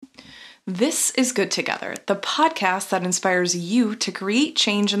This is Good Together, the podcast that inspires you to create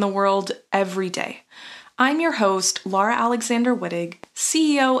change in the world every day. I'm your host, Laura Alexander Wittig,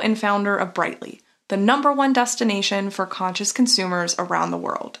 CEO and founder of Brightly, the #1 destination for conscious consumers around the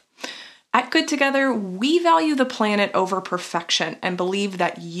world. At Good Together, we value the planet over perfection and believe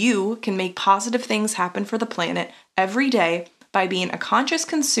that you can make positive things happen for the planet every day by being a conscious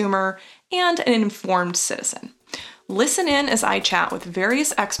consumer and an informed citizen. Listen in as I chat with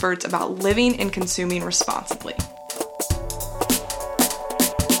various experts about living and consuming responsibly.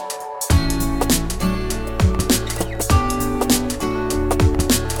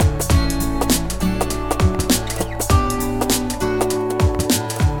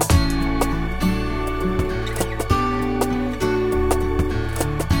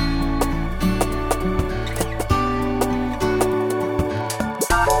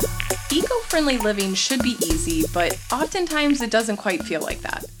 Eco-friendly living should be easy, but oftentimes it doesn't quite feel like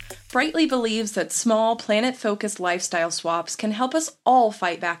that. Brightly believes that small, planet-focused lifestyle swaps can help us all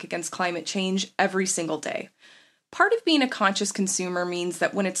fight back against climate change every single day. Part of being a conscious consumer means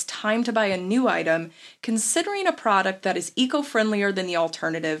that when it's time to buy a new item, considering a product that is eco-friendlier than the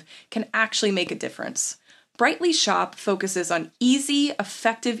alternative can actually make a difference. Brightly Shop focuses on easy,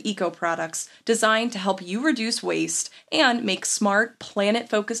 effective eco products designed to help you reduce waste and make smart,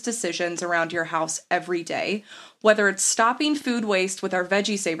 planet-focused decisions around your house every day, whether it's stopping food waste with our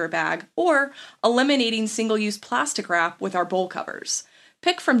Veggie Saver bag or eliminating single-use plastic wrap with our bowl covers.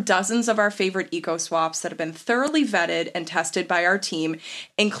 Pick from dozens of our favorite eco swaps that have been thoroughly vetted and tested by our team,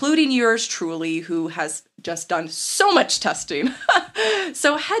 including yours truly, who has just done so much testing.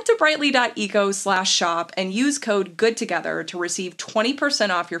 So head to brightly.eco/shop and use code GOODTOGETHER to receive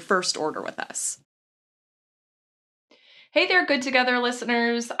 20% off your first order with us. Hey there, Good Together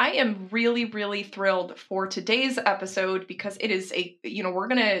listeners. I am really thrilled for today's episode because it is we're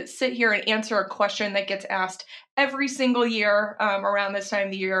going to sit here and answer a question that gets asked every single year around this time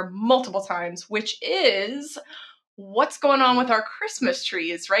of the year, multiple times, which is what's going on with our Christmas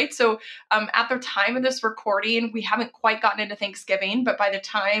trees, right? So at the time of this recording, we haven't quite gotten into Thanksgiving, but by the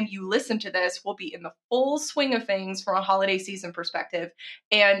time you listen to this, we'll be in the full swing of things from a holiday season perspective.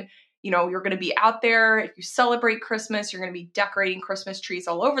 And you're going to be out there. If you celebrate Christmas, you're going to be decorating Christmas trees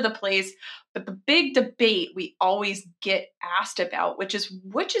all over the place. But the big debate we always get asked about, which is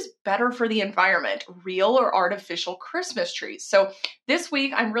better for the environment, real or artificial Christmas trees? So this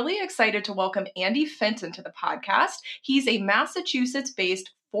week, I'm really excited to welcome Andy Fenton to the podcast. He's a Massachusetts-based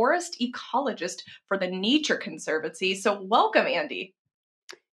forest ecologist for the Nature Conservancy. So welcome, Andy.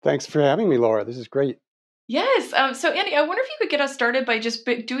 Thanks for having me, Laura. This is great. Yes. So Andy, I wonder if you could get us started by just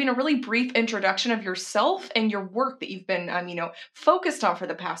doing a really brief introduction of yourself and your work that you've been, focused on for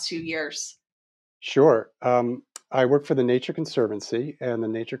the past few years. Sure. I work for the Nature Conservancy, and the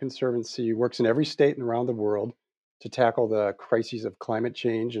Nature Conservancy works in every state and around the world to tackle the crises of climate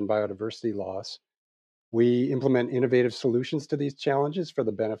change and biodiversity loss. We implement innovative solutions to these challenges for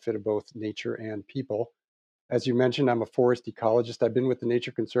the benefit of both nature and people. As you mentioned, I'm a forest ecologist. I've been with the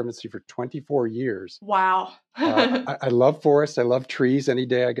Nature Conservancy for 24 years. Wow. I love forests. I love trees. Any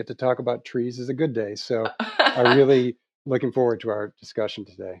day I get to talk about trees is a good day. So I'm really looking forward to our discussion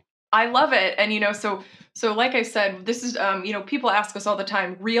today. I love it. And, so like I said, this is, people ask us all the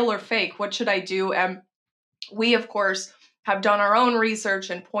time, real or fake, what should I do? And we, of course, have done our own research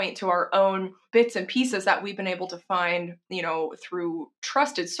and point to our own bits and pieces that we've been able to find, through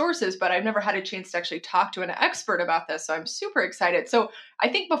trusted sources, but I've never had a chance to actually talk to an expert about this. So I'm super excited. So I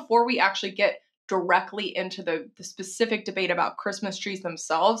think before we actually get directly into the specific debate about Christmas trees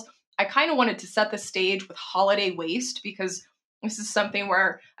themselves, I kind of wanted to set the stage with holiday waste, because this is something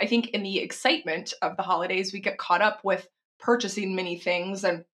where I think in the excitement of the holidays, we get caught up with purchasing many things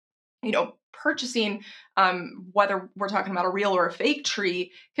and purchasing, whether we're talking about a real or a fake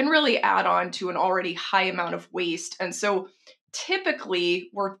tree, can really add on to an already high amount of waste. And so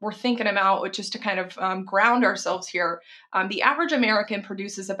typically we're thinking about, just to kind of ground ourselves here, the average American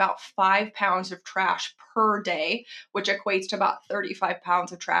produces about 5 pounds of trash per day, which equates to about 35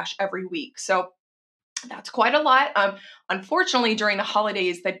 pounds of trash every week. So that's quite a lot. Unfortunately, during the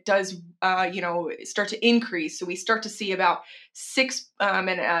holidays, that does, start to increase. So we start to see about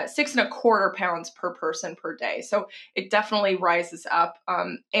 6.25 pounds per person per day. So it definitely rises up.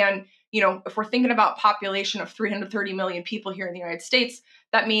 And if we're thinking about population of 330 million people here in the United States,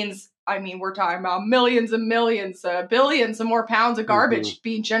 that means, we're talking about millions and millions, billions and more pounds of garbage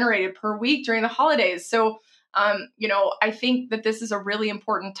being generated per week during the holidays. So, I think that this is a really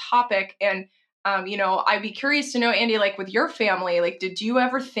important topic. And I'd be curious to know, Andy, like with your family, like, did you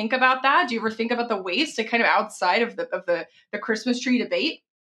ever think about that? Do you ever think about the waste, kind of outside of the Christmas tree debate?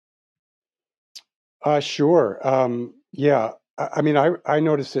 Sure. Yeah. I mean, I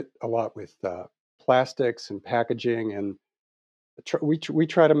notice it a lot with plastics and packaging, and we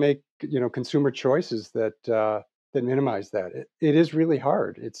try to make consumer choices that minimize that. It is really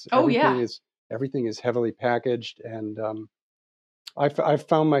hard. It's Oh yeah. everything is heavily packaged, and I've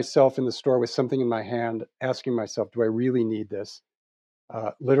found myself in the store with something in my hand, asking myself, "Do I really need this?"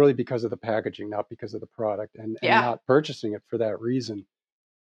 Literally because of the packaging, not because of the product, and Yeah. not purchasing it for that reason.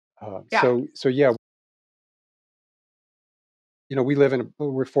 Yeah. So yeah,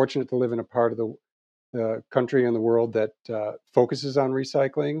 we're fortunate to live in a part of the country and the world that focuses on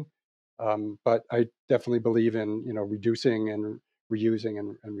recycling. But I definitely believe in reducing and reusing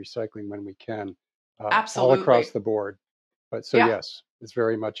and recycling when we can, all across Absolutely. the board. But so Yeah. yes, it's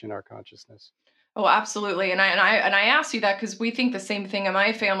very much in our consciousness. Oh, absolutely. And I asked you that because we think the same thing in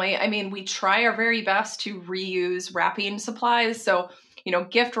my family. I mean, we try our very best to reuse wrapping supplies. So,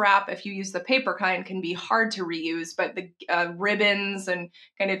 gift wrap, if you use the paper kind, can be hard to reuse. But the ribbons and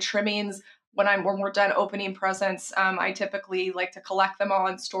kind of trimmings, when we're done opening presents, I typically like to collect them all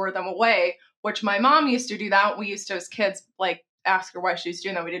and store them away. Which my mom used to do that. We used to, as kids, like ask her why she was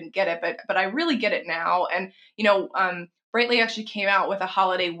doing that. We didn't get it, but I really get it now. And Brightly actually came out with a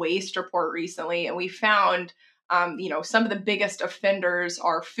holiday waste report recently, and we found, some of the biggest offenders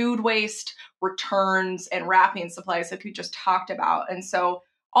are food waste, returns, and wrapping supplies, like we just talked about. And so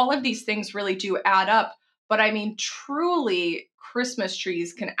all of these things really do add up. But I mean, truly, Christmas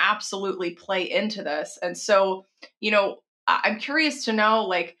trees can absolutely play into this. And so, I'm curious to know,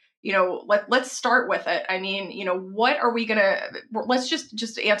 like, let's start with it. I mean, what are we gonna, let's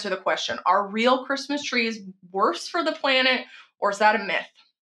just answer the question. Are real Christmas trees worse for the planet, or is that a myth?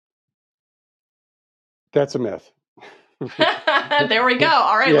 That's a myth. There we go.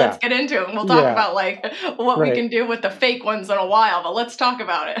 All right, let's Yeah, get into it. And we'll talk yeah, about like what we right. can do with the fake ones in a while, but let's talk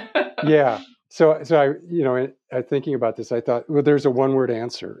about it. Yeah. So I, thinking about this, I thought, well, there's a one-word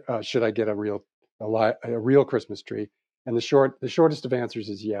answer. Should I get a real Christmas tree? And the shortest of answers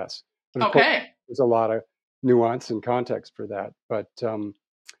is yes. But of course, Okay. there's a lot of nuance and context for that. But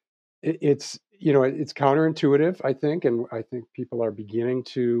it's counterintuitive, I think, and I think people are beginning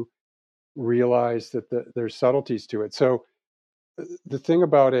to realize that there's subtleties to it. So the thing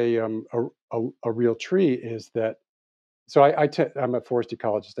about a real tree is that I'm a forest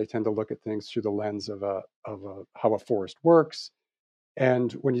ecologist. I tend to look at things through the lens of how a forest works.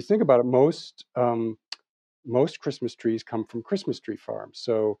 And when you think about it, most Christmas trees come from Christmas tree farms.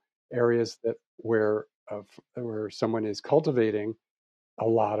 So areas where someone is cultivating a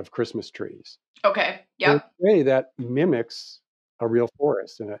lot of Christmas trees. Okay. In a Yep. way that mimics a real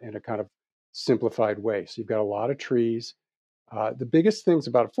forest in a kind of simplified way. So you've got a lot of trees. The biggest things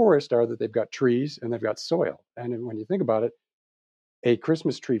about a forest are that they've got trees and they've got soil. And when you think about it, a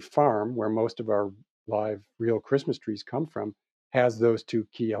Christmas tree farm, where most of our live real Christmas trees come from, has those two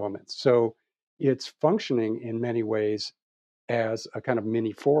key elements. So it's functioning in many ways as a kind of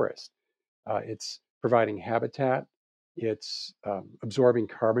mini forest. It's providing habitat. It's absorbing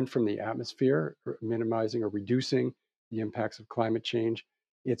carbon from the atmosphere, minimizing or reducing the impacts of climate change.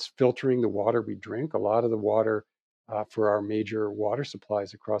 It's filtering the water we drink. A lot of the water for our major water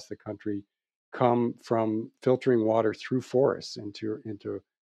supplies across the country come from filtering water through forests into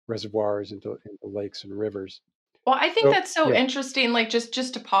reservoirs, into lakes and rivers. Well, I think So that's so yeah, interesting. Like, just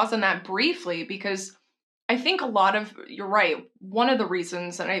to pause on that briefly, because I think a lot of, you're right. One of the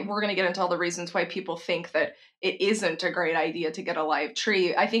reasons, and we're going to get into all the reasons why people think that it isn't a great idea to get a live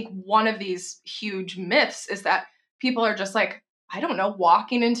tree. I think one of these huge myths is that people are just like, I don't know,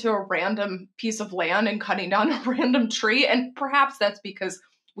 walking into a random piece of land and cutting down a random tree. And perhaps that's because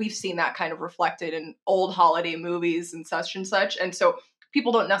we've seen that kind of reflected in old holiday movies and such and such. And so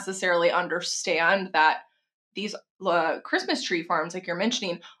people don't necessarily understand that these Christmas tree farms, like you're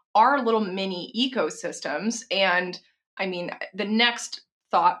mentioning, are little mini ecosystems. And I mean, the next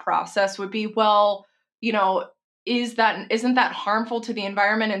thought process would be, well, you know, isn't that harmful to the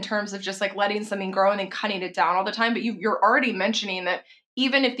environment in terms of just like letting something grow and then cutting it down all the time? But you're already mentioning that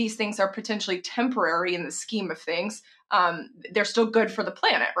even if these things are potentially temporary in the scheme of things, they're still good for the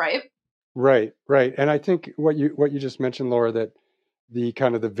planet, right? right, right. And I think what you just mentioned, Laura, that the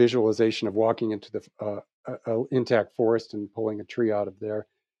kind of the visualization of walking into the intact forest and pulling a tree out of there.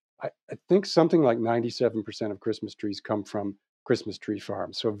 I think something like 97% of Christmas trees come from Christmas tree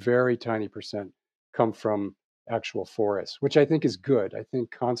farms. So a very tiny percent come from actual forests, which I think is good. I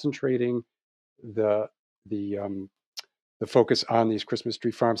think concentrating the the um, the focus on these Christmas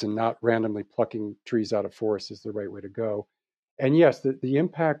tree farms and not randomly plucking trees out of forests is the right way to go. And yes, the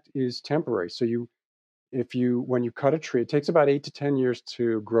impact is temporary. So when you cut a tree, it takes about 8 to 10 years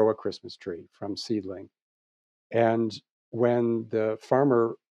to grow a Christmas tree from seedling. And when the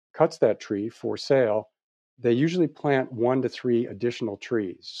farmer cuts that tree for sale, they usually plant 1 to 3 additional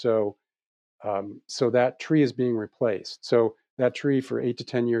trees. So that tree is being replaced. So that tree for 8 to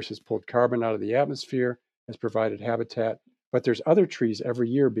 10 years has pulled carbon out of the atmosphere, has provided habitat, but there's other trees every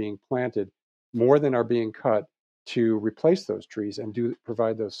year being planted, more than are being cut, to replace those trees and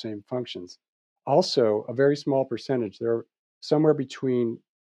provide those same functions. Also, a very small percentage, there are somewhere between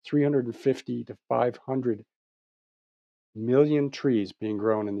 350 to 500 million trees being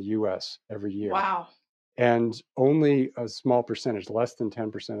grown in the US every year. Wow. And only a small percentage, less than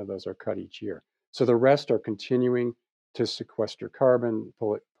 10% of those, are cut each year. So the rest are continuing to sequester carbon,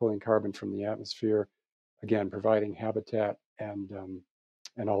 pulling carbon from the atmosphere, again, providing habitat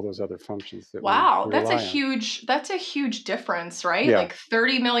and all those other functions that Wow, we rely on. that's a huge difference, right? Yeah. Like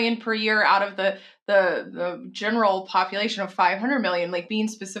 30 million per year out of the general population of 500 million, like being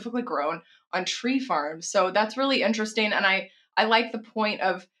specifically grown on tree farms. So that's really interesting. And I like the point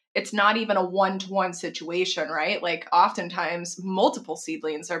of it's not even a one-to-one situation, right? Like oftentimes multiple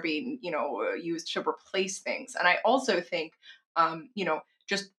seedlings are being, used to replace things. And I also think,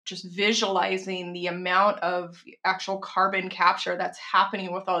 just visualizing the amount of actual carbon capture that's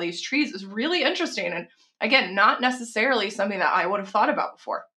happening with all these trees is really interesting. And again, not necessarily something that I would have thought about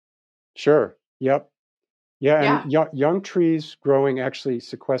before. Sure. Yep. Yeah. Yeah. And young trees growing actually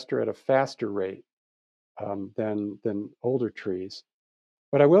sequester at a faster rate than older trees.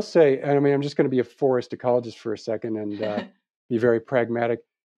 But I will say, and I mean, I'm just going to be a forest ecologist for a second and be very pragmatic.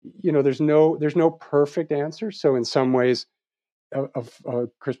 There's no perfect answer. So in some ways, a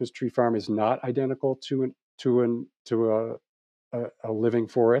Christmas tree farm is not identical to a living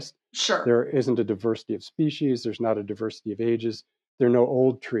forest. Sure. There isn't a diversity of species. There's not a diversity of ages. There are no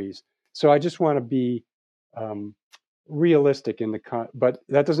old trees. So I just want to be realistic but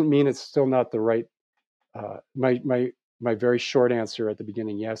that doesn't mean it's still not the right. My very short answer at the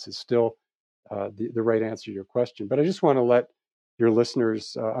beginning, yes, is still the right answer to your question. But I just want to let your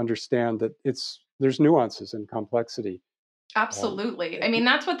listeners understand that there's nuances and complexity. Absolutely. I mean,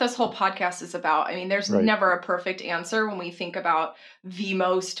 that's what this whole podcast is about. I mean, there's Right. never a perfect answer when we think about the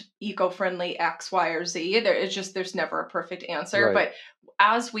most eco-friendly X, Y, or Z. There's never a perfect answer. Right. But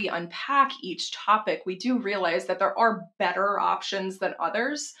as we unpack each topic, we do realize that there are better options than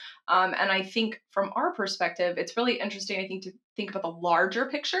others. And I think from our perspective, it's really interesting, I think, to think about the larger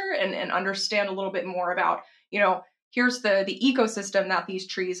picture and understand a little bit more about, here's the ecosystem that these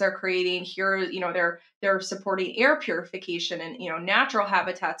trees are creating. Here, they're supporting air purification and natural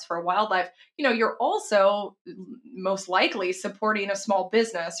habitats for wildlife. You're also most likely supporting a small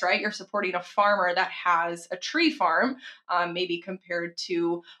business, right? You're supporting a farmer that has a tree farm, maybe compared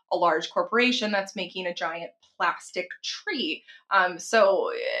to a large corporation that's making a giant plastic tree.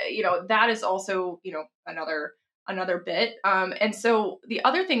 So that is also another bit. And so the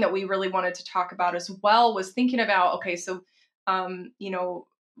other thing that we really wanted to talk about as well was thinking about, okay, so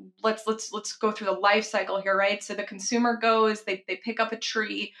let's go through the life cycle here, right? So the consumer goes, they pick up a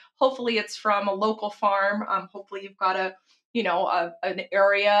tree. Hopefully it's from a local farm. Hopefully you've got an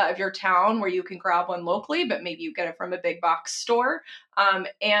area of your town where you can grab one locally, but maybe you get it from a big box store.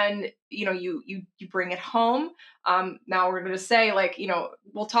 And you bring it home. Now we're going to say,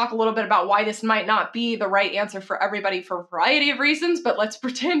 we'll talk a little bit about why this might not be the right answer for everybody for a variety of reasons, but let's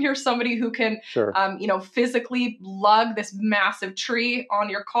pretend you're somebody who can, Sure. physically lug this massive tree on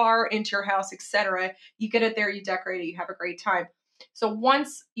your car, into your house, etc. You get it there, you decorate it, you have a great time. So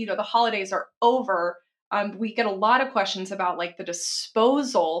once, the holidays are over, we get a lot of questions about like the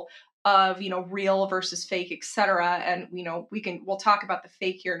disposal of, real versus fake, etc. And, we'll talk about the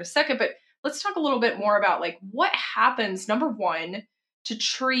fake here in a second, but let's talk a little bit more about like what happens, number one, to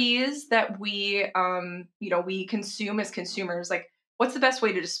trees that we consume as consumers. Like, what's the best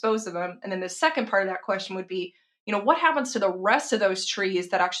way to dispose of them? And then the second part of that question would be, what happens to the rest of those trees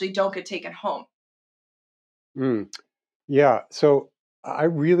that actually don't get taken home? Yeah. So I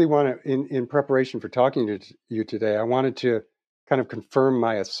really want to, in preparation for talking to you today, I wanted to kind of confirm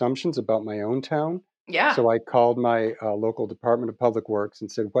my assumptions about my own town. Yeah. So I called my local Department of Public Works and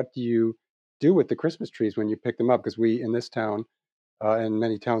said, "What do you do with the Christmas trees when you pick them up?" Because we, in this town, and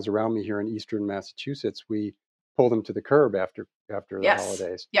many towns around me here in eastern Massachusetts, we pull them to the curb after the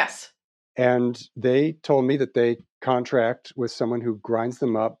holidays. Yes. And they told me that they contract with someone who grinds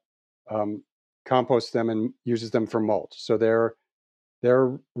them up, composts them, and uses them for mulch. So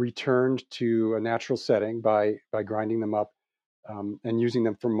they're returned to a natural setting by grinding them up and using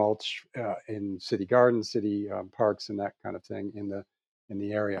them for mulch in city gardens, city parks, and that kind of thing in in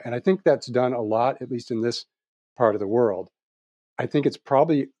the area. And I think that's done a lot, at least in this part of the world. I think it's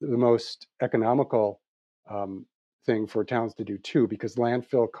probably the most economical thing for towns to do too, because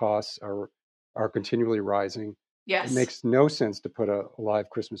landfill costs are continually rising. It Yes. makes no sense to put a live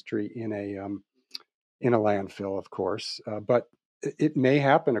Christmas tree in a landfill, of course, but it may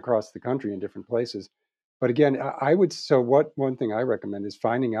happen across the country in different places. But again, I would. So, what one thing I recommend is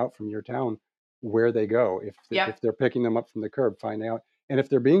finding out from your town where they go. Yeah. If they're picking them up from the curb, find out, and if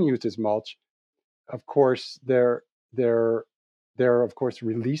they're being used as mulch, of course they're of course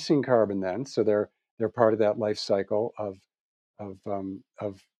releasing carbon then, so they're part of that life cycle of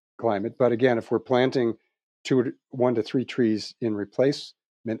climate. But again, if we're planting 1 to 3 trees in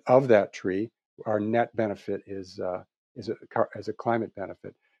replacement of that tree, our net benefit is a climate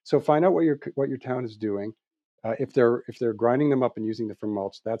benefit. So find out what your town is doing. If they're grinding them up and using them for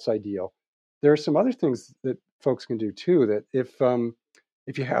mulch, that's ideal. There are some other things that folks can do too. That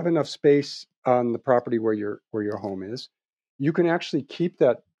if you have enough space on the property where your home is, you can actually keep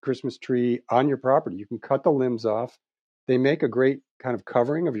that Christmas tree on your property. You can cut the limbs off. They make a great kind of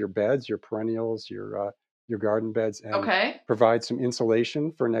covering of your beds, your perennials, your garden beds, and Okay. provide some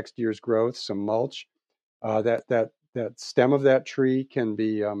insulation for next year's growth, some mulch. That stem of that tree can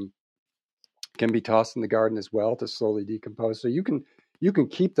be tossed in the garden as well to slowly decompose. So you can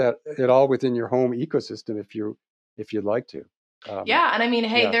keep it all within your home ecosystem if you'd like to. Yeah, and I mean,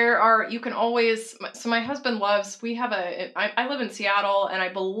 hey, Yeah. you can always, so my husband I live in Seattle, and I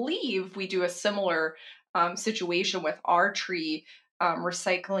believe we do a similar situation with our tree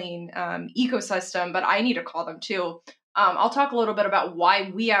recycling ecosystem, but I need to call them too. I'll talk a little bit about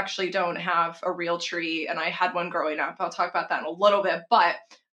why we actually don't have a real tree, and I had one growing up. I'll talk about that in a little bit, but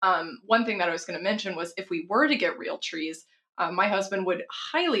one thing that I was going to mention was if we were to get real trees, my husband would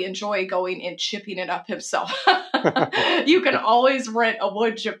highly enjoy going and chipping it up himself. You can always rent a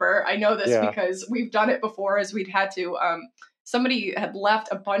wood chipper. I know this Yeah. because we've done it before, as we'd had to. Somebody had left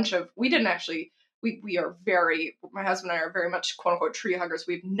a bunch of, we didn't actually, we are very, my husband and I are very much quote unquote tree huggers.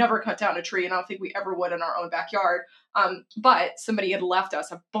 We've never cut down a tree, and I don't think we ever would in our own backyard. But somebody had left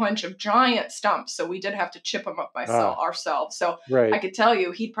us a bunch of giant stumps, so we did have to chip them up ourselves. So I Right. could tell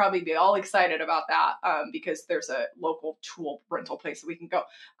you he'd probably be all excited about that because there's a local tool rental place that we can go.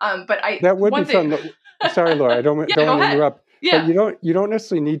 That would be One thing, fun. Sorry, Laura, I don't yeah, don't go want to ahead. interrupt, but Yeah, you don't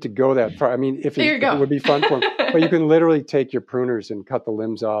necessarily need to go that far. I mean, there you if it go. would be fun for them, but you can literally take your pruners and cut the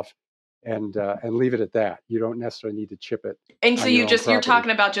limbs off and leave it at that. You don't necessarily need to chip it And so on your own you're property. talking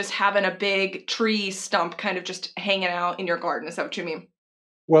about just having a big tree stump kind of just hanging out in your garden. Is that what you mean?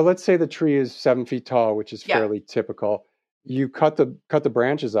 Well, let's say the tree is 7 feet tall, which is Yeah. fairly typical. You cut the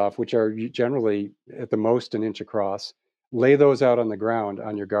branches off, which are generally at the most an inch across. Lay those out on the ground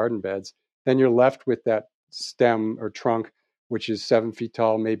on your garden beds. Then you're left with that stem or trunk, which is 7 feet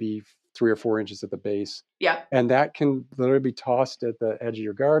tall, maybe 3 or 4 inches at the base, Yeah. and that can literally be tossed at the edge of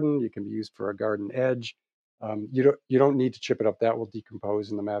your garden. You can be used for a garden edge. You don't need to chip it up. That will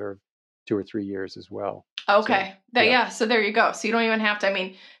decompose in the matter of 2 or 3 years as well. So Okay. yeah, Yeah. So there you go. So you don't even have to, I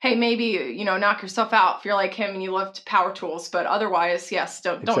mean, hey, maybe, knock yourself out if you're like him and you love power tools, but otherwise, yes,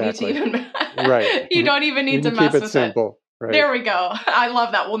 don't need to exactly. even, Right. you don't even You need to can keep mess it with it. simple. Right. There we go. I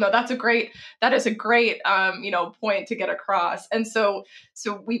love that. Well, no, that is a great, point to get across. And so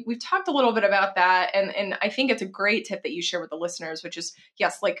we've talked a little bit about that. And I think it's a great tip that you share with the listeners, which is,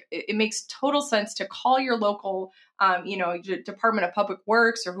 yes, like it makes total sense to call your local, Department of Public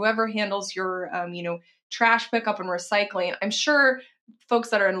Works or whoever handles your, trash pickup and recycling. I'm sure folks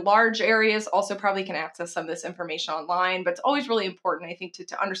that are in large areas also probably can access some of this information online, but it's always really important, I think,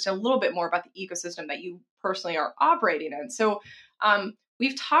 to understand a little bit more about the ecosystem that you personally are operating in. So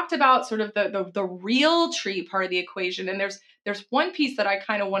we've talked about sort of the real tree part of the equation, and there's one piece that I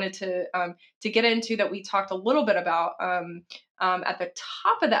kind of wanted to get into that we talked a little bit about at the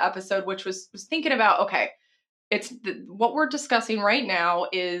top of the episode, which was thinking about, okay, what we're discussing right now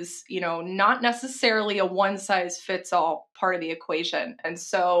is, not necessarily a one size fits all part of the equation. And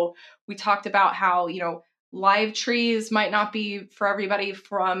so we talked about how, live trees might not be for everybody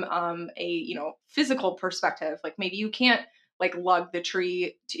from a, physical perspective. Like maybe you can't like lug the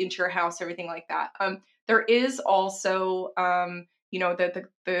tree into your house, everything like that. There is also, the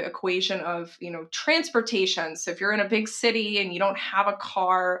equation of, transportation. So if you're in a big city and you don't have a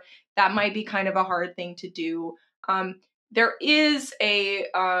car, that might be kind of a hard thing to do. Um, there is a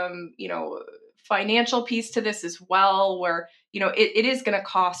financial piece to this as well, where it is going to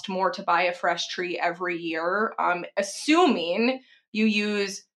cost more to buy a fresh tree every year, assuming you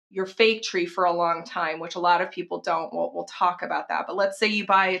use your fake tree for a long time, which a lot of people don't. We'll talk about that. But let's say you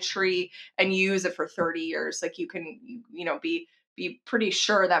buy a tree and use it for 30 years, like you can be be pretty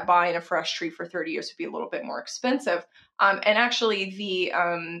sure that buying a fresh tree for 30 years would be a little bit more expensive. And actually,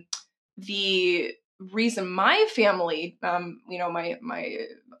 the reason my family, my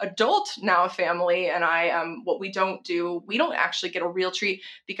adult now family and I, what we don't do, we don't actually get a real tree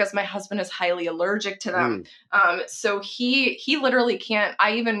because my husband is highly allergic to them. So he literally can't.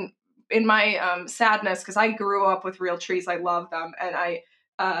 I even in my sadness, because I grew up with real trees, I love them, and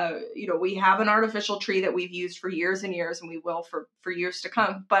we have an artificial tree that we've used for years and years, and we will for years to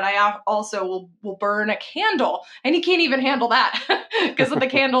come. But I also will burn a candle, and he can't even handle that because the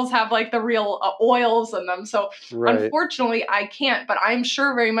candles have like the real oils in them. So unfortunately, I can't. But I'm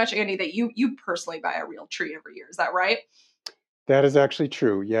sure very much, Andy, that you personally buy a real tree every year. Is that right? That is actually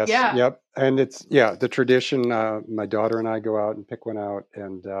true. Yes. Yeah. Yep. And it's the tradition. My daughter and I go out and pick one out,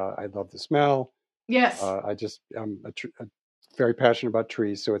 and I love the smell. Yes. I'm very passionate about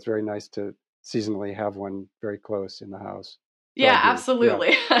trees, so it's very nice to seasonally have one very close in the house. So yeah,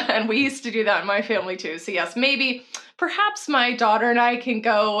 absolutely. Yeah. And we used to do that in my family too. So yes, perhaps my daughter and I can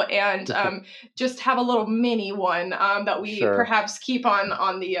go and just have a little mini one that we perhaps keep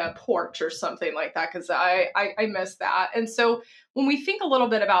on the porch or something like that, because I miss that. And so when we think a little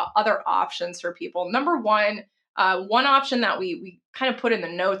bit about other options for people, number one option that we kind of put in the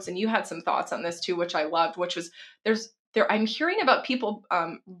notes, and you had some thoughts on this too, which I loved, which was I'm hearing about people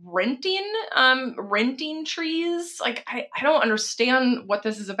renting trees. Like I don't understand what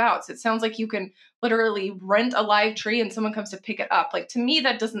this is about. So it sounds like you can literally rent a live tree and someone comes to pick it up. Like to me,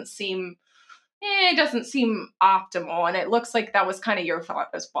 that doesn't seem optimal. And it looks like that was kind of your thought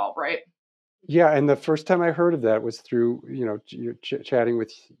as well, right? Yeah, and the first time I heard of that was through you're chatting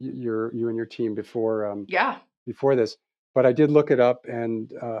with you and your team before before this. But I did look it up,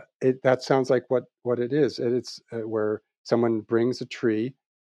 and that sounds like what it is. It's where someone brings a tree,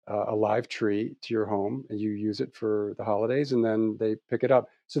 a live tree, to your home, and you use it for the holidays, and then they pick it up.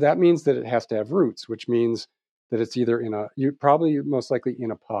 So that means that it has to have roots, which means that it's either probably most likely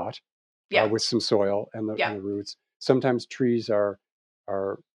in a pot with some soil and the roots. Sometimes trees are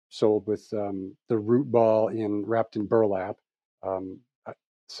sold with the root ball wrapped in burlap.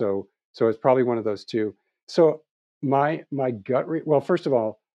 So it's probably one of those two. So my gut well, first of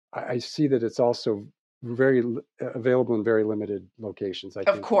all, I see that it's also very available in very limited locations. I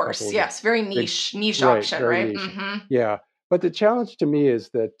think, of course, yes, very niche option, right? Niche. Mm-hmm. Yeah, but the challenge to me is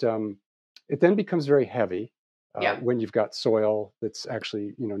that it then becomes very heavy when you've got soil that's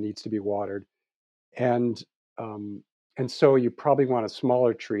actually needs to be watered, and so you probably want a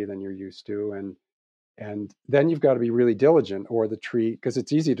smaller tree than you're used to, and then you've got to be really diligent, or the tree, because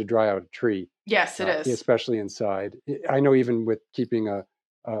it's easy to dry out a tree. Yes, it is. Especially inside. I know even with keeping a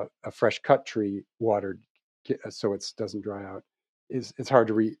fresh cut tree watered so it doesn't dry out, it's hard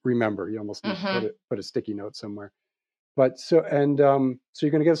to remember. You almost need to put a sticky note somewhere. But so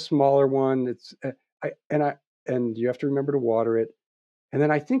you're going to get a smaller one. And you have to remember to water it. And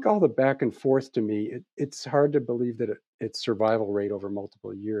then I think all the back and forth, to me, it's hard to believe that its survival rate over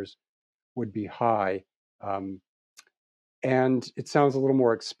multiple years would be high. And it sounds a little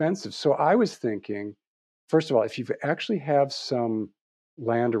more expensive. So I was thinking, first of all, if you actually have some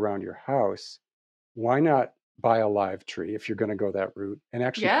land around your house, why not buy a live tree if you're going to go that route and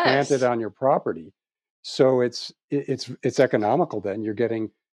actually plant it on your property? So it's economical then. You're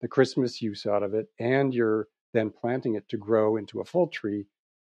getting the Christmas use out of it, and you're then planting it to grow into a full tree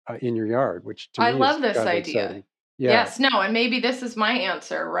in your yard, which to me I love is this idea. Exciting. Yeah. Yes, no, and maybe this is my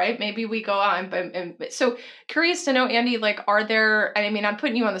answer, right? Maybe we go on, but so curious to know, Andy, like, are there, I mean, I'm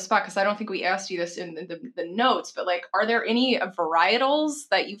putting you on the spot because I don't think we asked you this in the notes, but like, are there any varietals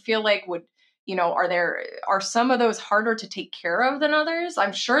that you feel like would, are some of those harder to take care of than others?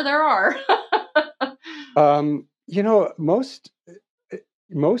 I'm sure there are.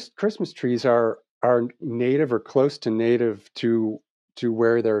 Most Christmas trees are native or close to native to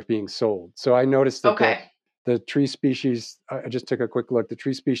where they're being sold. So I noticed that the tree species, I just took a quick look, the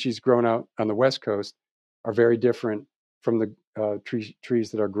tree species grown out on the West Coast are very different from the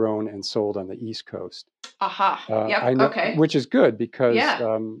trees that are grown and sold on the East Coast. Yep. Which is good because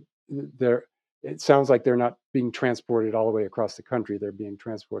it sounds like they're not being transported all the way across the country. They're being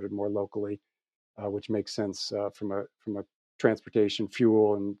transported more locally, which makes sense from a transportation,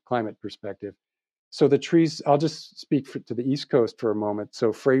 fuel, and climate perspective. So the trees, I'll just speak to the East Coast for a moment.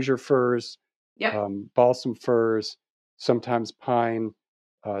 So Fraser firs, balsam firs, sometimes pine,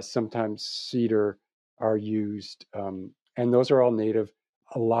 sometimes cedar are used. And those are all native.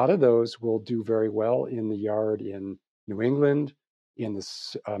 A lot of those will do very well in the yard in New England, in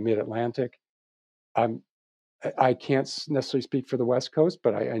the mid-Atlantic. I can't necessarily speak for the West Coast,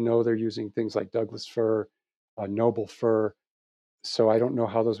 but I know they're using things like Douglas fir, noble fir. So I don't know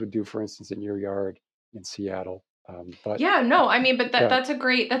how those would do, for instance, in your yard in Seattle. But Yeah, no, I mean, but yeah, that's a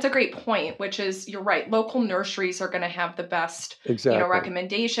great point, which is you're right. Local nurseries are going to have the best, exactly.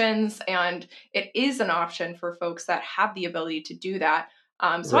 recommendations, and it is an option for folks that have the ability to do that.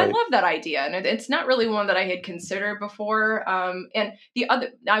 So I Right. love that idea, and it's not really one that I had considered before. And the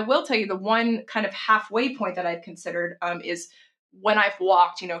other, I will tell you, the one kind of halfway point that I've considered is when I've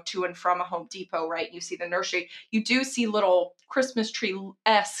walked, to and from a Home Depot, right? You see the nursery, you do see little Christmas tree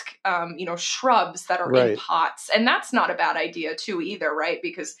esque, shrubs that are in Right. pots. And that's not a bad idea, too, either, right?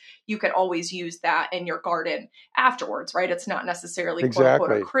 Because you could always use that in your garden afterwards, right? It's not necessarily quote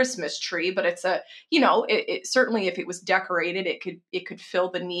unquote a Exactly. Christmas tree, but it's it certainly, if it was decorated, it could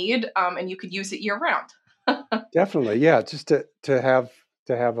fill the need, and you could use it year round. Definitely. Yeah. Just to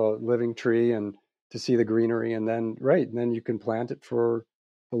have a living tree and to see the greenery, and then right, and then you can plant it for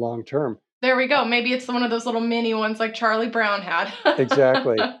the long term. There we Uh, go. Maybe it's one of those little mini ones like Charlie Brown had.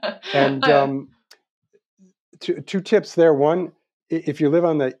 exactly. And two tips there. One, if you live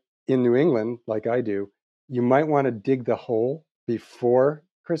in New England like I do, you might want to dig the hole before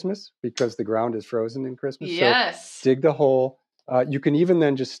Christmas because the ground is frozen in Christmas. So Yes. dig the hole. You can even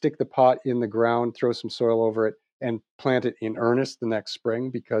then just stick the pot in the ground, throw some soil over it, and plant it in earnest the next spring,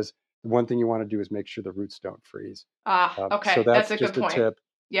 because the one thing you want to do is make sure the roots don't freeze. So Okay. That's that's a good just a point. tip.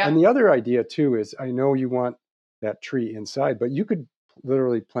 And Yep. the other idea too is, I know you want that tree inside, but you could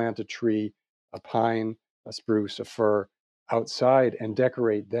literally plant a tree, a pine, a spruce, a fir outside, and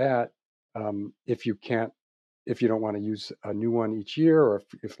decorate that, if you can't, if you don't want to use a new one each year, or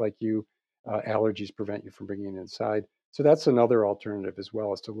if like you, allergies prevent you from bringing it inside. So that's another alternative as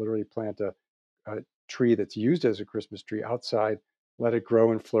well, is to literally plant a tree that's used as a Christmas tree outside, let it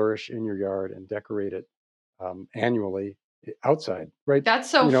grow and flourish in your yard, and decorate it, annually outside. Right, That's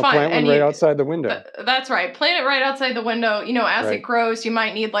so fun. plant one And right outside the window. that's right. Plant it right outside the window. As it Right, grows, you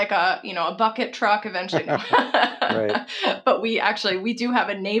might need like a bucket truck eventually. No. right. But we do have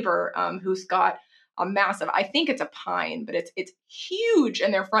a neighbor who's got a massive, I think it's a pine, but it's huge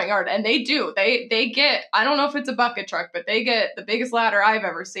in their front yard. And they get, I don't know if it's a bucket truck, but they get the biggest ladder I've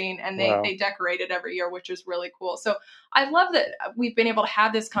ever seen, and they Wow. decorate it every year, which is really cool. So I love that we've been able to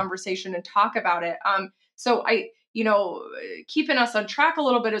have this conversation and talk about it. So keeping us on track a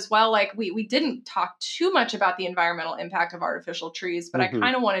little bit as well. Like we didn't talk too much about the environmental impact of artificial trees, but I Hmm.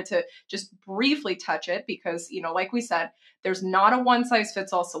 kind of wanted to just briefly touch it because, like we said, there's not a one size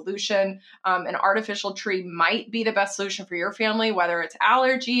fits all solution. An artificial tree might be the best solution for your family, whether it's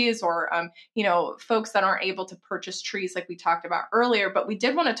allergies or, folks that aren't able to purchase trees like we talked about earlier. But we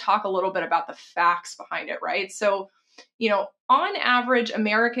did want to talk a little bit about the facts behind it, right? So, on average,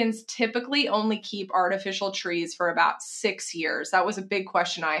 Americans typically only keep artificial trees for about 6 years. That was a big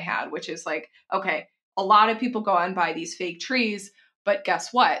question I had, which is like, okay, a lot of people go out and buy these fake trees, but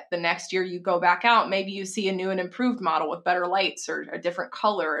guess what? The next year you go back out, maybe you see a new and improved model with better lights or a different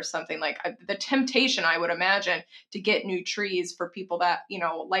color or something. Like the temptation, I would imagine, to get new trees for people that,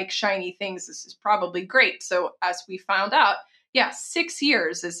 like shiny things, this is probably great. So as we found out, yeah, 6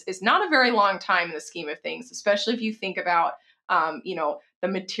 years is not a very long time in the scheme of things, especially if you think about, the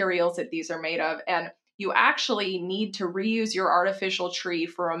materials that these are made of. And you actually need to reuse your artificial tree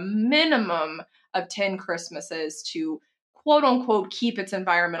for a minimum of 10 Christmases to quote unquote keep its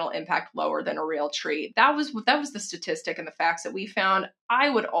environmental impact lower than a real tree. That was the statistic and the facts that we found. I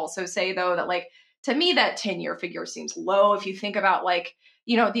would also say though that, like, to me that 10-year figure seems low if you think about, like,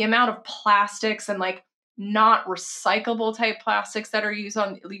 the amount of plastics and like not recyclable type plastics that are used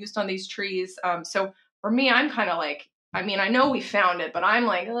on these trees. So for me, I'm kind of like, I mean, I know we found it, but I'm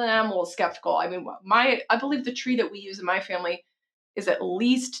like, I'm a little skeptical. I mean, I believe the tree that we use in my family is at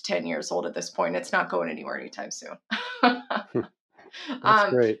least 10 years old at this point. It's not going anywhere anytime soon. That's um,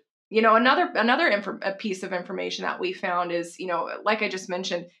 great. another a piece of information that we found is, like I just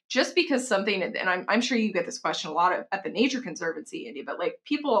mentioned, just because something, and I'm sure you get this question a lot at the Nature Conservancy, Andy, but like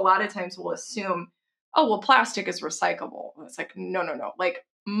people a lot of times will assume, oh, well, plastic is recyclable. It's like, no, no, no. Like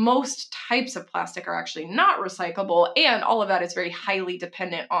most types of plastic are actually not recyclable. And all of that is very highly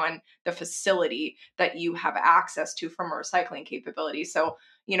dependent on the facility that you have access to from a recycling capability. So,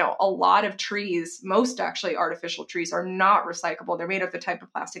 a lot of trees, most actually artificial trees, are not recyclable. They're made of the type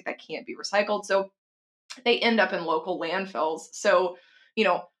of plastic that can't be recycled. So they end up in local landfills. So,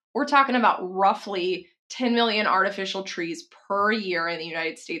 we're talking about roughly 10 million artificial trees per year in the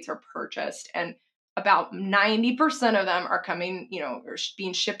United States are purchased. And about 90% of them are coming, or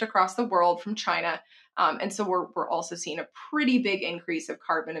being shipped across the world from China. And so we're also seeing a pretty big increase of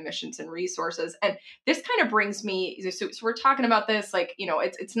carbon emissions and resources. And this kind of brings me, so we're talking about this, like,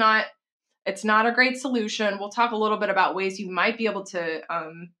 it's not It's not a great solution. We'll talk a little bit about ways you might be able to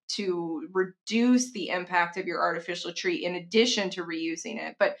reduce the impact of your artificial tree in addition to reusing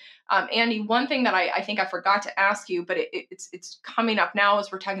it. But Andy, one thing that I think I forgot to ask you, but it's coming up now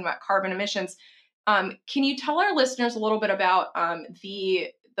as we're talking about carbon emissions. Can you tell our listeners a little bit about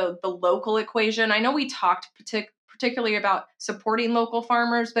the local equation? I know we talked particularly about supporting local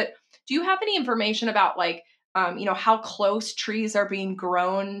farmers, but do you have any information about like how close trees are being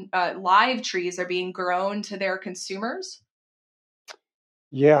grown, live trees are being grown to their consumers?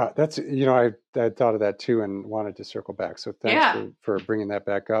 Yeah, that's, I thought of that too and wanted to circle back. So thanks Yeah. for bringing that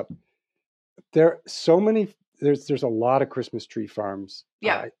back up. There's a lot of Christmas tree farms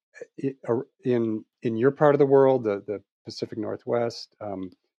Yeah. in your part of the world, the Pacific Northwest,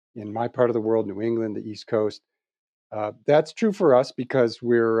 in my part of the world, New England, the East Coast. That's true for us because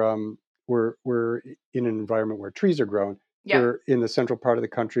we're in an environment where trees are grown. Yeah. We're in the central part of the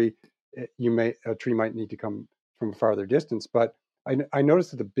country. A tree might need to come from a farther distance, but I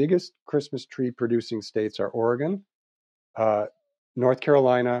noticed that the biggest Christmas tree producing states are Oregon, North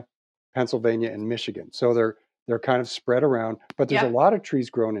Carolina, Pennsylvania, and Michigan. So they're kind of spread around, but there's a lot of trees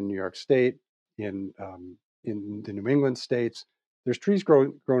grown in New York State, in the New England states. There's trees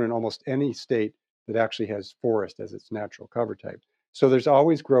grown in almost any state that actually has forest as its natural cover type. So there's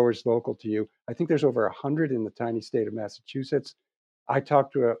always growers local to you. I think there's over 100 in the tiny state of Massachusetts. I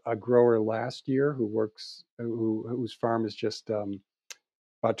talked to a grower last year whose farm is just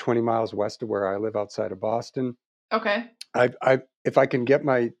about 20 miles west of where I live, outside of Boston. Okay. If I can get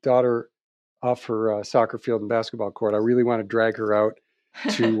my daughter off her soccer field and basketball court, I really want to drag her out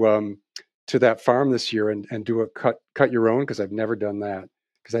to that farm this year and do a cut your own, because I've never done that,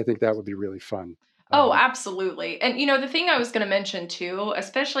 because I think that would be really fun. Oh, absolutely. And, the thing I was going to mention too,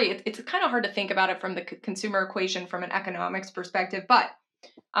 especially it's kind of hard to think about it from the consumer equation from an economics perspective, but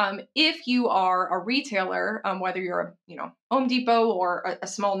if you are a retailer, whether you're a Home Depot or a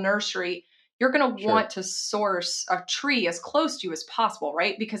small nursery, you're going to want to source a tree as close to you as possible,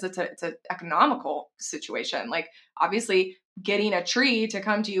 right? Because it's an economical situation. Like, obviously, getting a tree to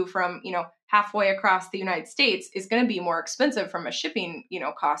come to you from halfway across the United States is going to be more expensive from a shipping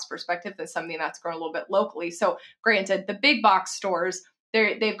cost perspective than something that's grown a little bit locally. So, granted, the big box stores,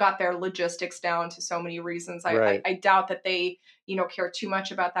 they've got their logistics down to so many reasons. I doubt that they care too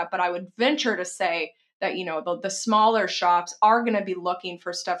much about that, but I would venture to say that the smaller shops are going to be looking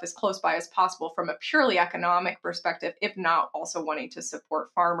for stuff as close by as possible from a purely economic perspective, if not also wanting to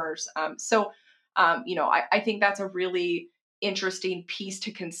support farmers. I think that's a really interesting piece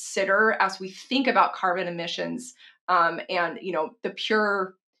to consider as we think about carbon emissions, and the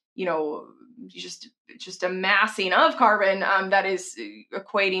pure just amassing of carbon that is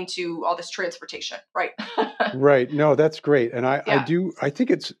equating to all this transportation, right? Right. No, that's great. And I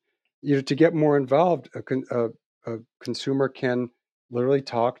think it's, to get more involved, a consumer can literally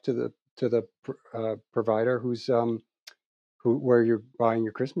talk to the provider where you're buying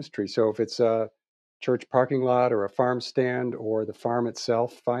your Christmas tree. So if it's a church parking lot or a farm stand or the farm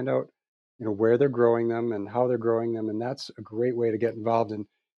itself, find out where they're growing them and how they're growing them, and that's a great way to get involved and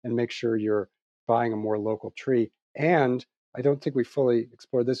make sure you're buying a more local tree. And I don't think we fully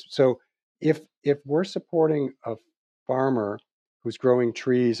explored this. So if we're supporting a farmer who's growing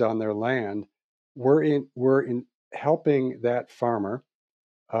trees on their land, we're in helping that farmer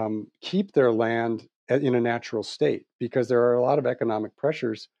keep their land in a natural state, because there are a lot of economic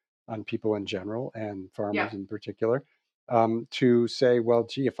pressures on people in general and farmers in particular, to say, well,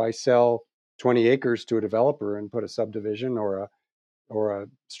 gee, if I sell 20 acres to a developer and put a subdivision or a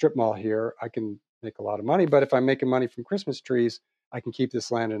strip mall here, I can make a lot of money. But if I'm making money from Christmas trees, I can keep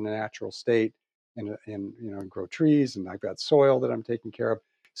this land in a natural state and grow trees, and I've got soil that I'm taking care of.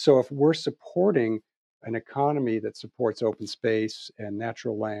 So if we're supporting an economy that supports open space and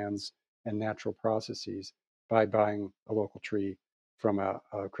natural lands and natural processes by buying a local tree from a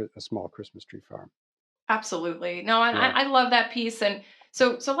small Christmas tree farm. Absolutely. No, I love that piece. And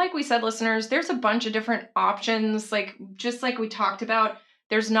so like we said, listeners, there's a bunch of different options. Like, just like we talked about,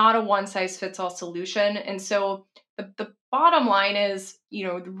 there's not a one size fits all solution. And so the bottom line is,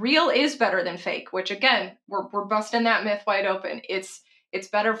 real is better than fake, which, again, we're busting that myth wide open. It's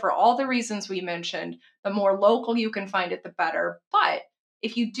better for all the reasons we mentioned. The more local you can find it, the better. But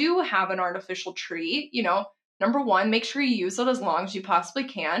if you do have an artificial tree, number one, make sure you use it as long as you possibly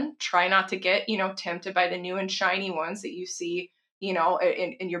can. Try not to get, tempted by the new and shiny ones that you see, in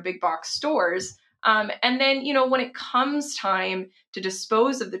your big box stores. And then, when it comes time to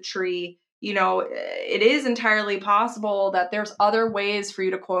dispose of the tree, it is entirely possible that there's other ways for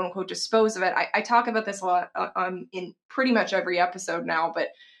you to quote unquote dispose of it. I talk about this a lot in pretty much every episode now, but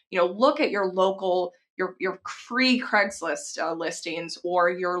look at your local, your free Craigslist listings or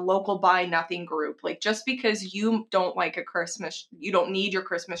your local buy nothing group. Like, just because you don't like you don't need your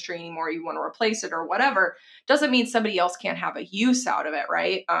Christmas tree anymore, you want to replace it or whatever, doesn't mean somebody else can't have a use out of it,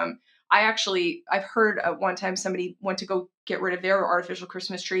 right? I've heard one time somebody went to go get rid of their artificial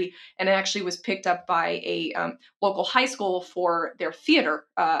Christmas tree, and it actually was picked up by a local high school for their theater,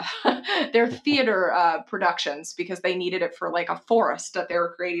 productions, because they needed it for like a forest that they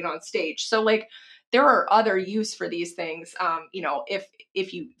were creating on stage. So like, there are other use for these things.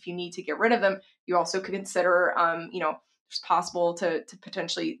 If you need to get rid of them, you also could consider, it's possible to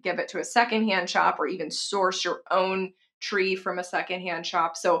potentially give it to a secondhand shop, or even source your own tree from a secondhand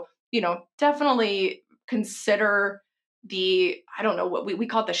shop. So, definitely consider I don't know what we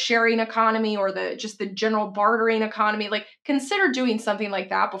call it, the sharing economy, or just the general bartering economy. Like, consider doing something like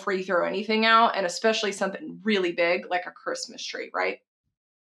that before you throw anything out, and especially something really big like a Christmas tree, right?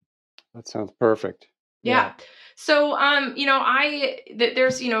 That sounds perfect. Yeah. So,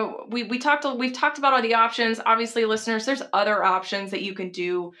 there's, we've talked about all the options. Obviously, listeners, there's other options that you can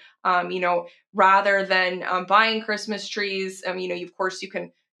do, rather than buying Christmas trees. Of course, you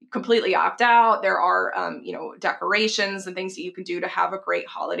can completely opt out. There are, decorations and things that you can do to have a great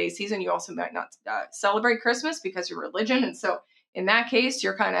holiday season. You also might not celebrate Christmas because of religion. And so in that case,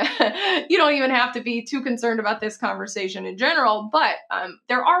 you're kind of, you don't even have to be too concerned about this conversation in general, but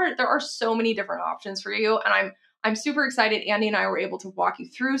there are so many different options for you. And I'm super excited. Andy and I were able to walk you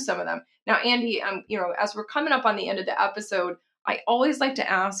through some of them. Now, Andy, as we're coming up on the end of the episode, I always like to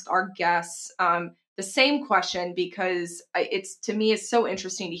ask our guests the same question, because to me, it's so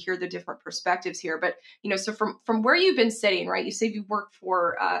interesting to hear the different perspectives here. But, so from where you've been sitting, right, you say you've worked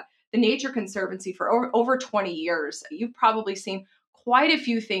for the Nature Conservancy for over 20 years. You've probably seen quite a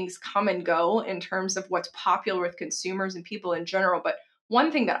few things come and go in terms of what's popular with consumers and people in general. But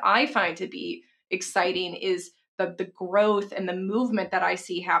one thing that I find to be exciting is the growth and the movement that I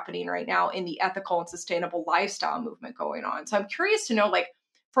see happening right now in the ethical and sustainable lifestyle movement going on. So I'm curious to know, like,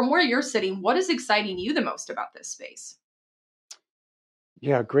 from where you're sitting, what is exciting you the most about this space?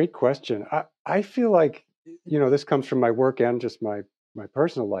 Yeah, great question. I feel like, this comes from my work and just my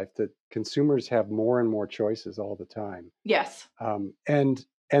personal life, that consumers have more and more choices all the time. Yes. And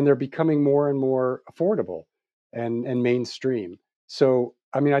they're becoming more and more affordable and mainstream. So,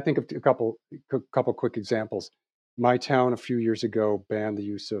 I think of a couple quick examples. My town a few years ago banned the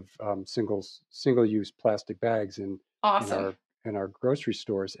use of single-use plastic bags Awesome. in our grocery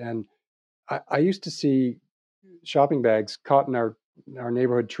stores. And I used to see shopping bags caught in our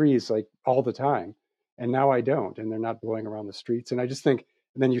neighborhood trees like all the time. And now I don't, and they're not blowing around the streets. And I just think,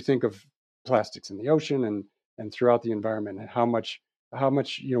 and then you think of plastics in the ocean and throughout the environment, and how much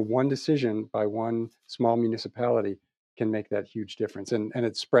one decision by one small municipality can make that huge difference. And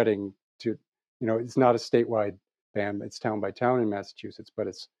it's spreading to, it's not a statewide ban, it's town by town in Massachusetts, but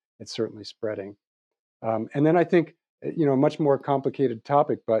it's certainly spreading. And then I think, a much more complicated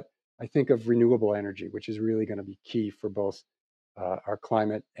topic, but I think of renewable energy, which is really going to be key for both our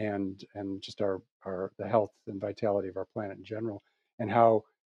climate and just the health and vitality of our planet in general, and how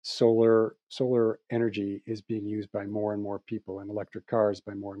solar energy is being used by more and more people, and electric cars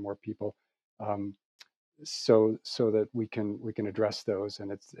by more and more people, so that we can address those,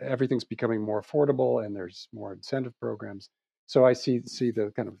 and everything's becoming more affordable, and there's more incentive programs. So I see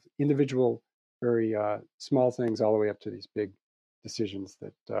the kind of individual, very small things, all the way up to these big decisions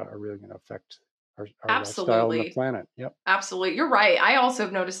that are really going to affect our lifestyle and the planet. Yep. Absolutely. You're right. I also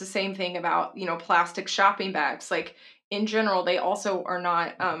have noticed the same thing about, plastic shopping bags. Like, in general, they also are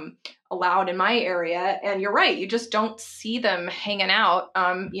not allowed in my area. And you're right. You just don't see them hanging out,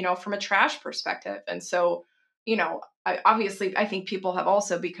 from a trash perspective. And so, I think people have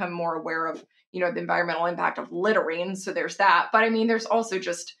also become more aware of, the environmental impact of littering. So there's that. But there's also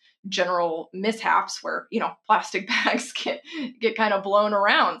just general mishaps where, plastic bags get kind of blown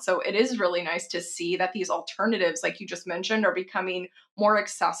around. So it is really nice to see that these alternatives, like you just mentioned, are becoming more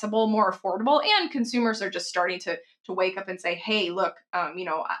accessible, more affordable, and consumers are just starting to wake up and say, hey, look,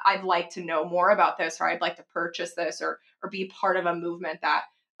 I'd like to know more about this, or I'd like to purchase this, or be part of a movement that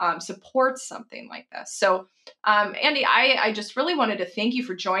supports something like this. So, Andy, I just really wanted to thank you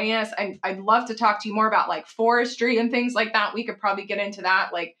for joining us. I'd love to talk to you more about like forestry and things like that. We could probably get into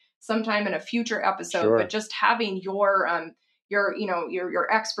that like sometime in a future episode, Sure. But just having your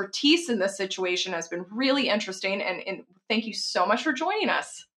expertise in this situation has been really interesting. And thank you so much for joining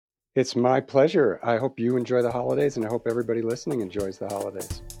us. It's my pleasure. I hope you enjoy the holidays, and I hope everybody listening enjoys the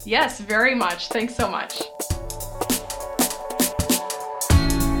holidays. Yes, very much. Thanks so much.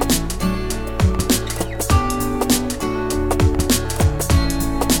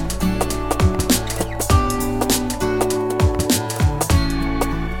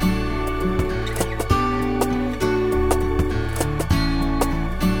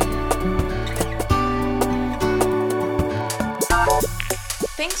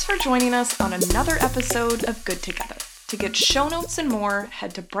 Thanks for joining us on another episode of Good Together. To get show notes and more,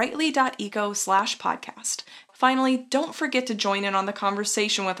 head to brightly.eco/podcast. Finally, don't forget to join in on the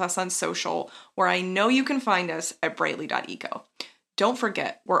conversation with us on social, where I know you can find us at brightly.eco. Don't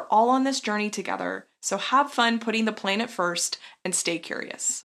forget, we're all on this journey together, so have fun putting the planet first and stay curious.